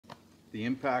The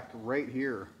impact right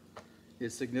here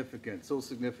is significant, so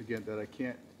significant that I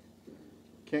can't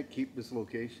keep this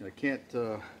location. I can't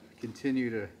continue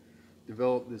to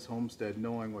develop this homestead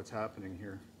knowing what's happening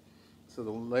here. So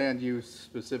the land use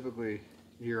specifically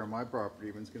here on my property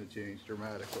even is going to change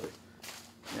dramatically.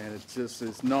 And it just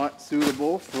is not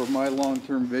suitable for my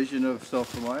long-term vision of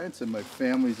self-reliance and my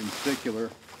family's in particular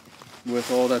with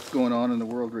all that's going on in the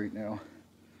world right now.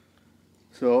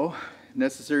 So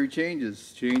necessary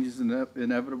changes. Change is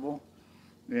inevitable.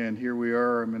 And here we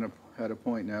are. I'm at a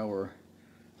point now where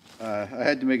I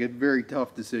had to make a very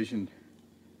tough decision.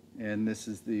 And this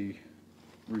is the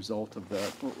result of that.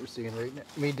 What we're seeing right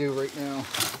now.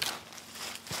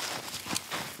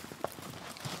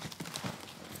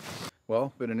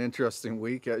 Well, been an interesting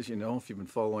week, as you know, if you've been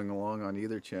following along on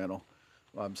either channel.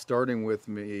 Starting with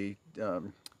me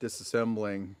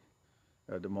disassembling,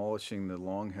 demolishing the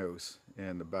longhouse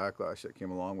and the backlash that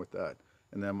came along with that,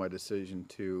 and then my decision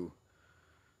to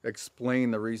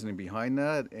explain the reasoning behind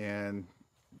that, and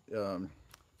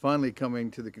finally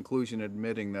coming to the conclusion,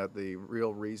 admitting that the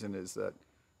real reason is that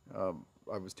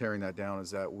I was tearing that down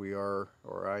is that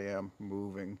I am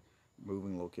moving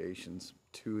locations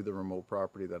to the remote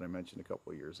property that I mentioned a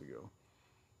couple of years ago.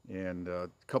 And a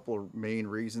couple of main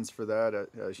reasons for that,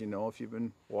 as you know, if you've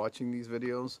been watching these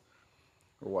videos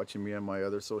or watching me on my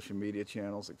other social media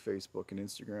channels like Facebook and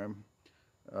Instagram.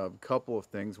 A couple of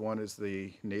things. One is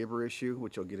the neighbor issue,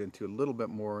 which I'll get into a little bit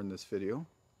more in this video.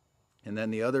 And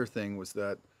then the other thing was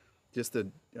that just the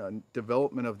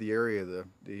development of the area,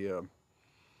 the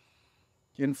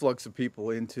influx of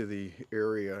people into the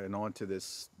area and onto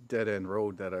this dead-end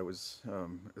road that I was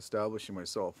establishing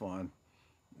myself on,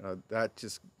 that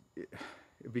just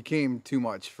it became too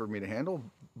much for me to handle.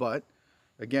 But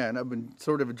again, I've been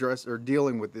sort of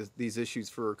dealing with these issues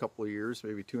for a couple of years,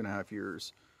 maybe 2.5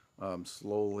 years,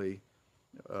 slowly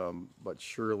but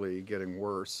surely getting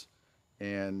worse,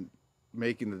 and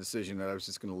making the decision that I was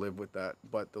just going to live with that.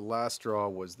 But the last straw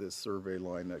was this survey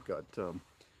line that got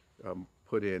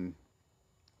put in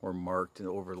or marked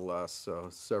over the last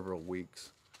several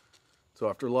weeks. So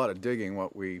after a lot of digging,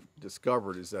 what we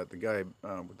discovered is that the guy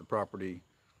with the property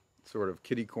sort of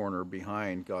kitty corner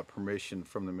behind got permission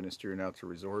from the Ministry of Natural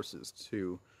Resources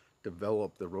to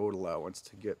develop the road allowance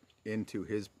to get into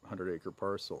his 100-acre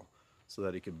parcel so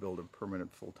that he could build a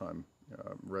permanent full-time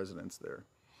residence there.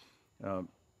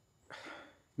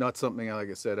 Not something, like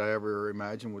I said, I ever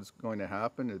imagined was going to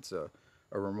happen. It's a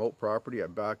remote property. I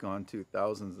back onto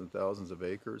thousands and thousands of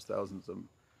acres, thousands of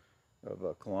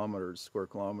square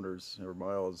kilometers or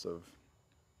miles of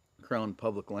crown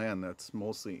public land that's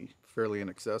mostly fairly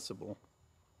inaccessible.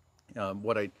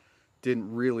 What I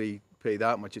didn't really pay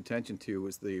that much attention to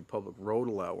was the public road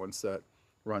allowance that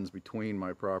runs between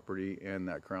my property and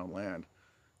that crown land.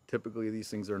 Typically these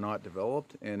things are not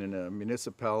developed, and in a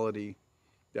municipality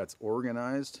that's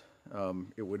organized,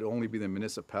 it would only be the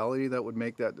municipality that would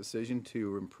make that decision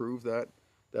to improve that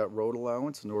road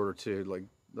allowance in order to, like,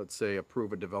 let's say,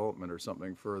 approve a development or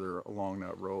something further along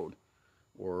that road,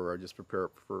 or just prepare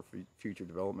it for future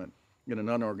development. In an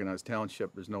unorganized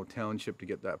township, there's no township to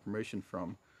get that permission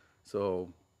from.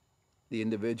 So the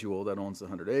individual that owns the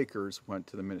 100 acres went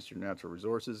to the Ministry of Natural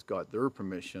Resources, got their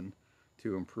permission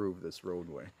to improve this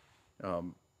roadway.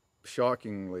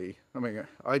 Shockingly, I mean,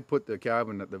 I'd put the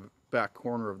cabin at the back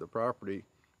corner of the property,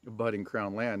 abutting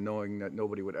crown land, knowing that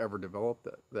nobody would ever develop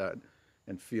that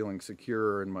and feeling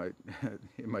secure in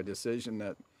my decision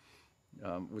that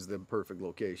was the perfect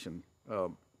location,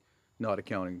 not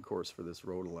accounting, of course, for this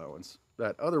road allowance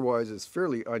that otherwise is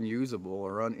fairly unusable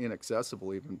or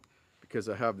inaccessible, even because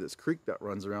I have this creek that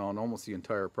runs around almost the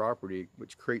entire property,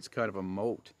 which creates kind of a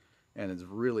moat and has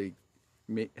really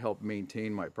helped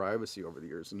maintain my privacy over the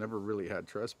years. I never really had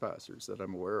trespassers that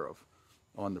I'm aware of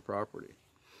on the property.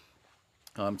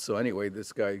 So anyway,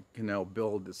 this guy can now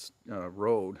build this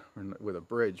road with a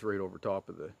bridge right over top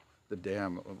of the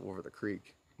dam over the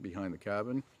creek behind the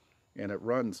cabin. And it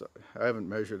runs, I haven't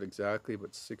measured exactly,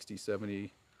 but 60,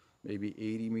 70, maybe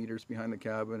 80 meters behind the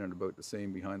cabin, and about the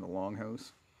same behind the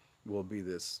longhouse will be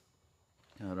this,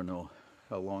 I don't know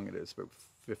how long it is, about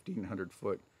 1,500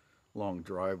 foot long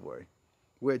driveway,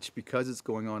 which, because it's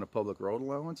going on a public road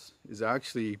allowance, is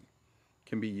actually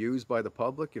can be used by the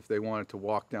public if they wanted to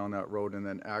walk down that road and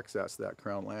then access that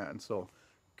crown land. So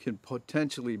can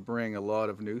potentially bring a lot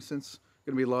of nuisance.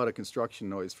 Going to be a lot of construction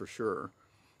noise for sure.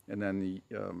 And then the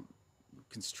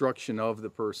construction of the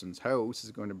person's house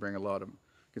is going to bring a lot of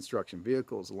construction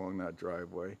vehicles along that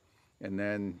driveway. And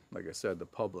then, like I said, the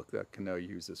public that can now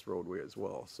use this roadway as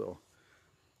well. So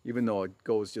even though it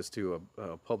goes just to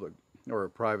a public or a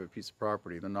private piece of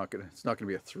property. It's not gonna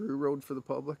be a through road for the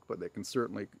public, but they can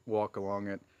certainly walk along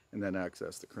it and then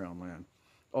access the Crown land,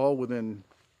 all within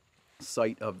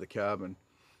sight of the cabin.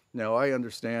 Now, I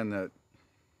understand that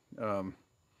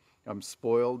I'm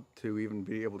spoiled to even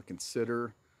be able to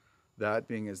consider that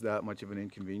being as that much of an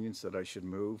inconvenience that I should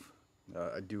move.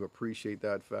 I do appreciate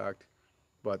that fact,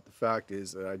 but the fact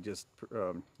is that I just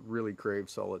really crave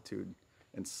solitude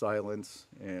and silence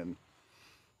and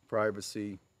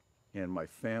privacy, and my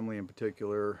family in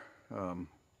particular,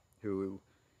 who,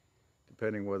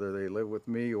 depending whether they live with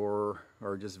me or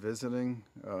are just visiting,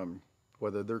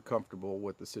 whether they're comfortable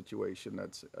with the situation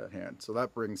that's at hand. So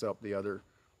that brings up the other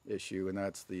issue, and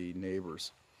that's the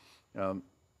neighbors.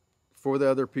 For the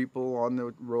other people on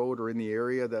the road or in the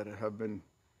area that have been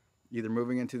either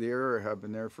moving into the area or have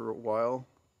been there for a while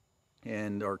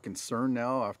and are concerned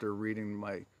now after reading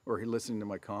or listening to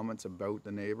my comments about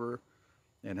the neighbor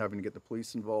and having to get the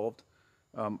police involved,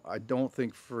 I don't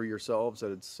think for yourselves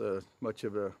that it's much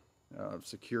of a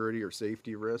security or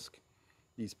safety risk.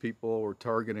 These people were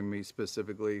targeting me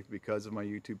specifically because of my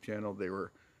YouTube channel. They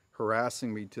were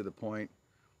harassing me to the point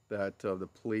that the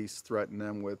police threatened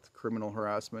them with criminal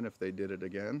harassment if they did it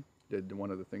again, did one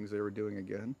of the things they were doing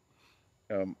again.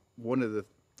 One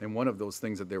of those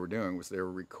things that they were doing was they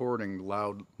were recording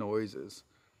loud noises,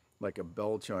 like a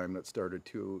bell chime that started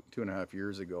two and a half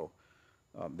years ago.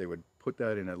 They would put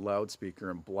that in a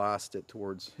loudspeaker and blast it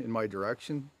in my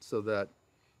direction so that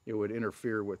it would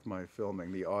interfere with my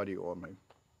filming, the audio on my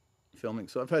filming.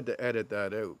 So I've had to edit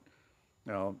that out.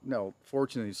 Now,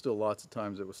 fortunately, still lots of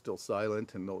times it was still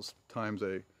silent, and those times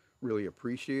I really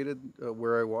appreciated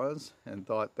where I was and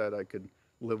thought that I could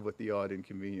live with the odd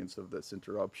inconvenience of this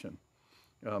interruption.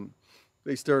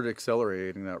 They started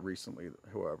accelerating that recently,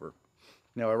 however.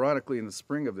 Now, ironically, in the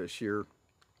spring of this year,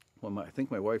 when I think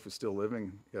my wife was still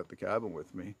living at the cabin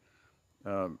with me,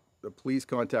 the police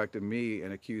contacted me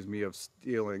and accused me of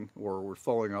stealing, or were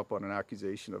following up on an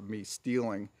accusation of me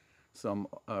stealing some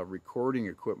recording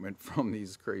equipment from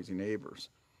these crazy neighbors.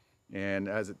 And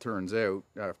as it turns out,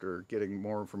 after getting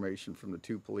more information from the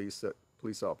two police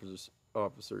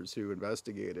officers who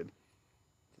investigated,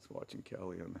 just watching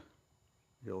Kelly on the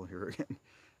hill here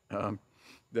again,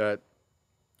 that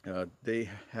they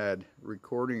had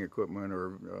recording equipment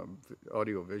or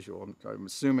audio visual, I'm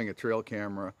assuming a trail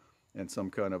camera and some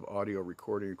kind of audio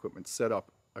recording equipment set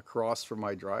up across from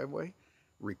my driveway,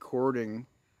 recording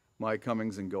my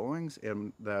comings and goings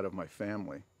and that of my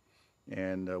family.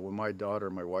 And when my daughter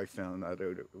and my wife found that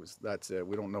out, that's it.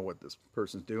 We don't know what this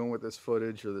person's doing with this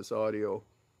footage or this audio,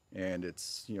 and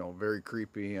it's, you know, very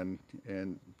creepy and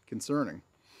concerning.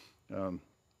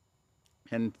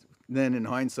 And then in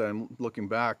hindsight, I'm looking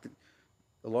back,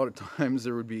 a lot of times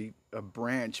there would be a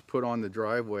branch put on the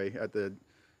driveway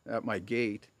at my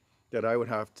gate that I would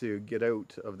have to get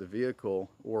out of the vehicle,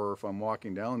 or if I'm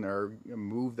walking down there,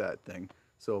 move that thing.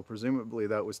 So presumably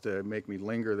that was to make me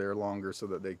linger there longer so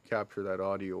that they capture that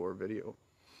audio or video.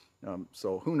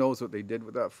 So who knows what they did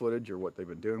with that footage or what they've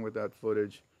been doing with that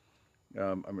footage.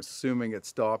 I'm assuming it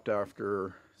stopped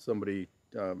after somebody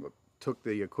took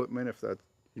the equipment, if that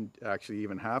actually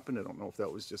even happened. I don't know if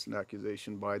that was just an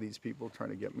accusation by these people trying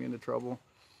to get me into trouble,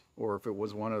 or if it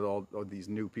was one of all of these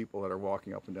new people that are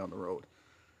walking up and down the road.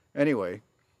 Anyway,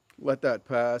 let that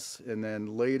pass, and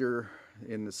then later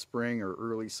in the spring or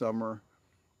early summer,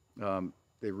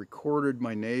 they recorded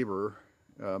my neighbor.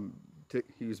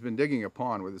 He's been digging a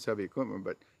pond with his heavy equipment,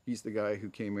 but he's the guy who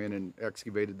came in and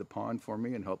excavated the pond for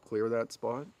me and helped clear that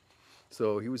spot.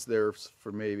 So he was there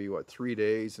for maybe, 3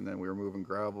 days, and then we were moving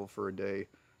gravel for a day.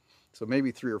 So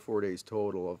maybe 3 or 4 days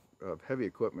total of heavy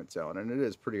equipment sound, and it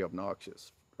is pretty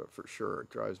obnoxious, for sure. It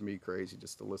drives me crazy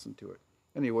just to listen to it.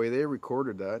 Anyway, they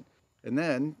recorded that, and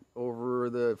then over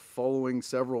the following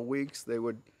several weeks, they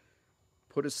would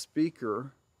put a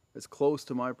speaker as close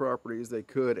to my property as they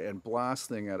could and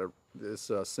blasting at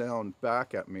this sound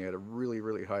back at me at a really,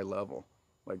 really high level.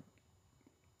 Like,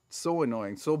 so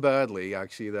annoying, so badly,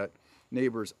 actually, that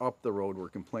neighbors up the road were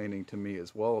complaining to me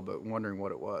as well about wondering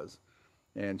what it was.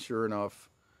 And sure enough,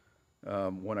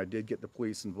 when I did get the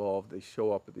police involved, they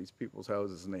show up at these people's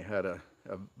houses and they had a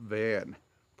van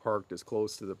parked as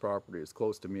close to the property, as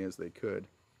close to me as they could,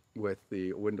 with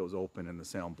the windows open and the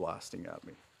sound blasting at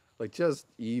me. Like, just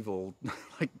evil,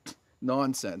 like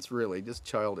nonsense, really, just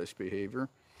childish behavior.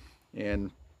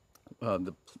 And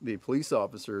the police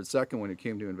officer, the second one who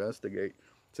came to investigate,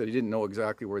 said he didn't know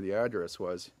exactly where the address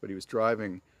was, but he was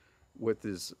driving with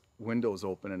his windows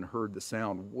open and heard the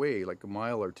sound way, like a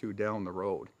mile or two down the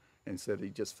road, and said he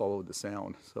just followed the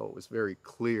sound. So it was very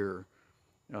clear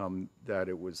that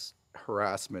it was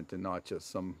harassment and not just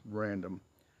some random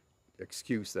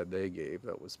excuse that they gave.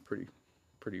 That was pretty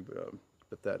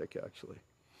pathetic, actually.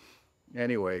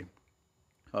 Anyway,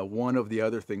 one of the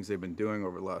other things they've been doing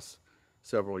over the last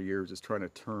several years is trying to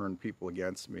turn people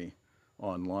against me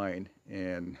online,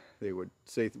 and they would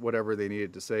say whatever they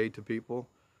needed to say to people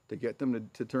to get them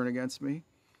to turn against me.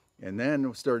 And then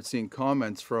we started seeing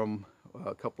comments from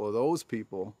a couple of those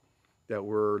people that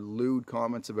were lewd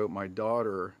comments about my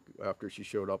daughter after she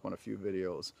showed up on a few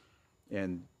videos,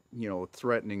 and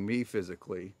threatening me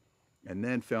physically. And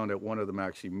then found out one of them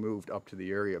actually moved up to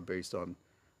the area based on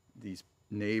these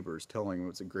neighbors telling them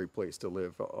it's a great place to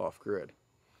live off grid.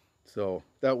 So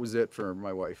that was it for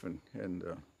my wife and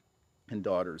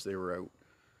daughters. They were out,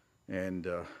 and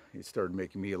it started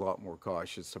making me a lot more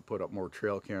cautious to put up more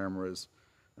trail cameras,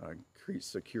 increase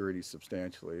security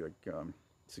substantially, like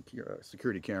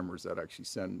security cameras that actually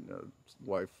send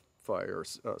Wi-Fi or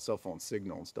cell phone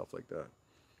signal and stuff like that,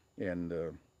 and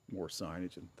more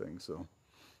signage and things. So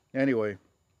anyway,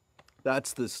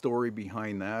 that's the story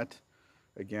behind that.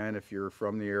 Again, if you're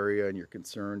from the area and you're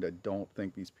concerned, I don't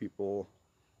think these people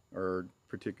are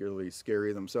particularly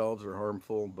scary themselves or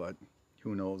harmful, but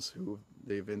who knows who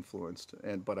they've influenced.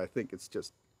 But I think it's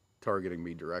just targeting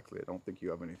me directly. I don't think you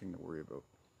have anything to worry about.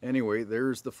 Anyway,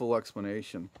 there's the full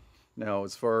explanation. Now,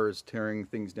 as far as tearing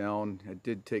things down, I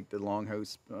did take the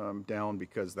longhouse down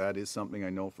because that is something I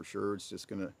know for sure. It's just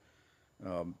gonna,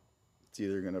 it's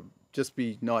either gonna just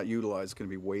be not utilized, it's gonna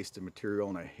be wasted material,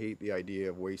 and I hate the idea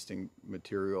of wasting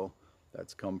material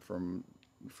that's come from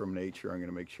nature. I'm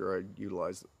gonna make sure I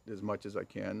utilize as much as I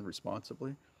can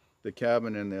responsibly. The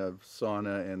cabin and the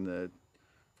sauna and the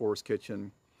forest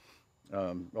kitchen,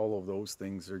 all of those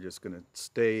things are just gonna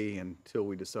stay until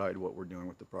we decide what we're doing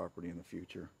with the property in the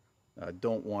future. I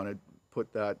don't want to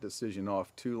put that decision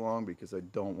off too long because I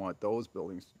don't want those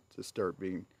buildings to start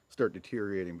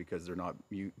deteriorating because they're not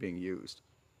being used.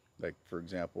 Like, for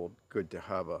example, good to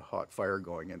have a hot fire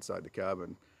going inside the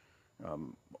cabin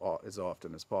as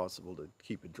often as possible to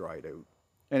keep it dried out.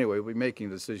 Anyway, we'll be making a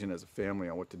decision as a family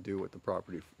on what to do with the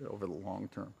property over the long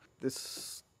term.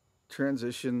 This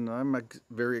transition, I'm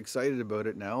very excited about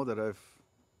it now that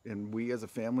we as a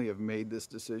family have made this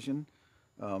decision.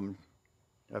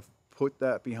 I've put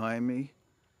that behind me,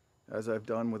 as I've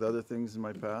done with other things in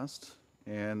my past,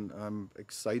 and I'm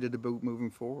excited about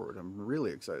moving forward. I'm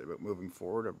really excited about moving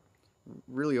forward. I've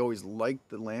really always liked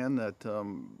the land that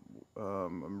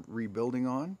I'm rebuilding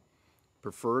on,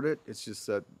 preferred it. It's just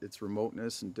that its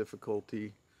remoteness and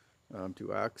difficulty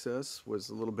to access was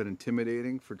a little bit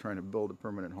intimidating for trying to build a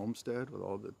permanent homestead with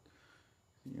all the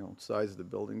size of the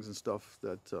buildings and stuff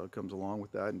that comes along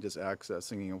with that, and just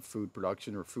accessing food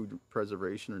production or food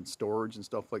preservation and storage and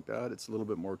stuff like that. It's a little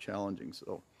bit more challenging,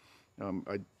 so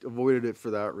I avoided it for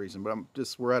that reason. But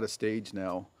we're at a stage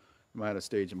now. I'm at a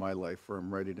stage in my life where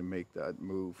I'm ready to make that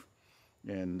move,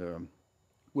 and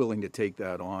willing to take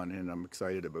that on, and I'm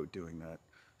excited about doing that.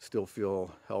 Still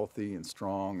feel healthy and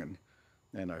strong,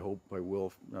 and I hope I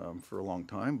will for a long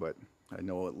time, but I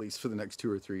know at least for the next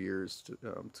 2 or 3 years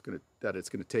it's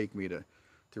gonna take me to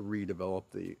redevelop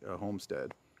the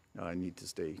homestead. I need to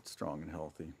stay strong and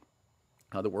healthy.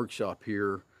 The workshop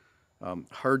here,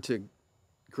 hard to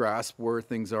grasp where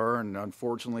things are, and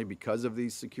unfortunately, because of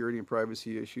these security and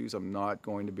privacy issues, I'm not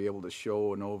going to be able to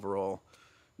show an overall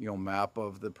map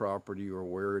of the property or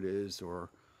where it is, or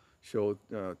show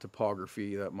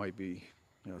topography that might be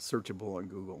searchable on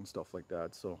Google and stuff like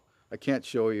that. So I can't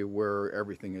show you where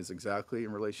everything is exactly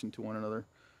in relation to one another,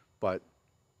 but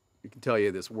I can tell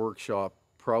you this workshop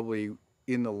probably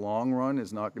in the long run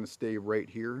is not going to stay right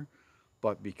here.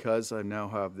 But because I now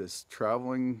have this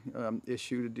traveling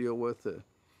issue to deal with,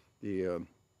 the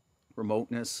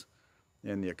remoteness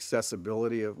and the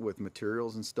accessibility with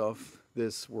materials and stuff,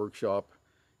 this workshop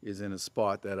is in a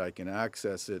spot that I can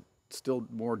access it. Still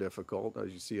more difficult.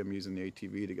 As you see, I'm using the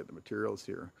ATV to get the materials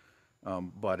here,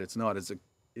 but it's not as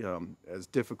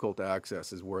difficult to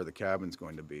access as where the cabin's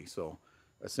going to be. So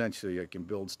essentially I can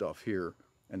build stuff here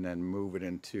and then move it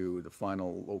into the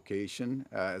final location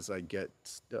as I get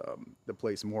the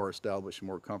place more established,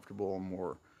 more comfortable, and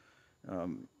more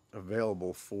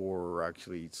available for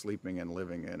actually sleeping and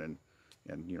living in,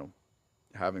 and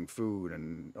having food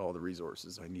and all the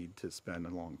resources I need to spend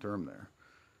in long term there.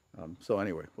 So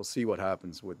anyway, we'll see what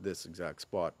happens with this exact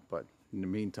spot, but in the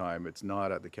meantime, it's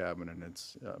not at the cabin, and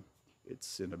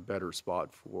it's in a better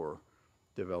spot for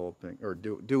developing or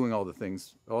doing all the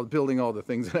things, building all the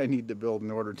things that I need to build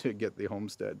in order to get the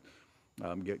homestead,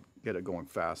 get it going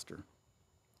faster.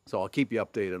 So I'll keep you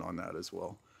updated on that as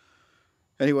well.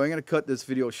 Anyway, I'm going to cut this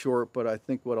video short, but I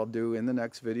think what I'll do in the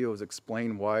next video is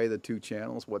explain why the two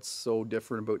channels, what's so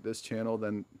different about this channel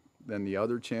than than the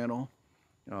other channel,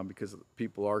 because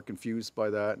people are confused by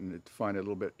that and find it a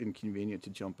little bit inconvenient to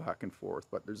jump back and forth.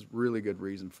 But there's really good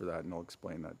reason for that, and I'll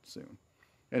explain that soon.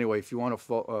 Anyway, if you want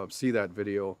to see that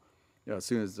video, as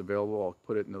soon as it's available, I'll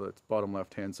put it in the bottom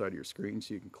left-hand side of your screen,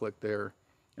 so you can click there.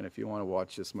 And if you want to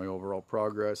watch just my overall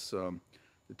progress,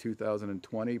 the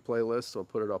 2020 playlist, I'll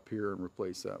put it up here and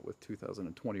replace that with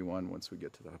 2021 once we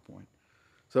get to that point.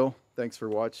 So thanks for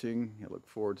watching. I look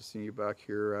forward to seeing you back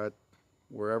here at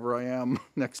wherever I am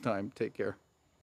next time. Take care.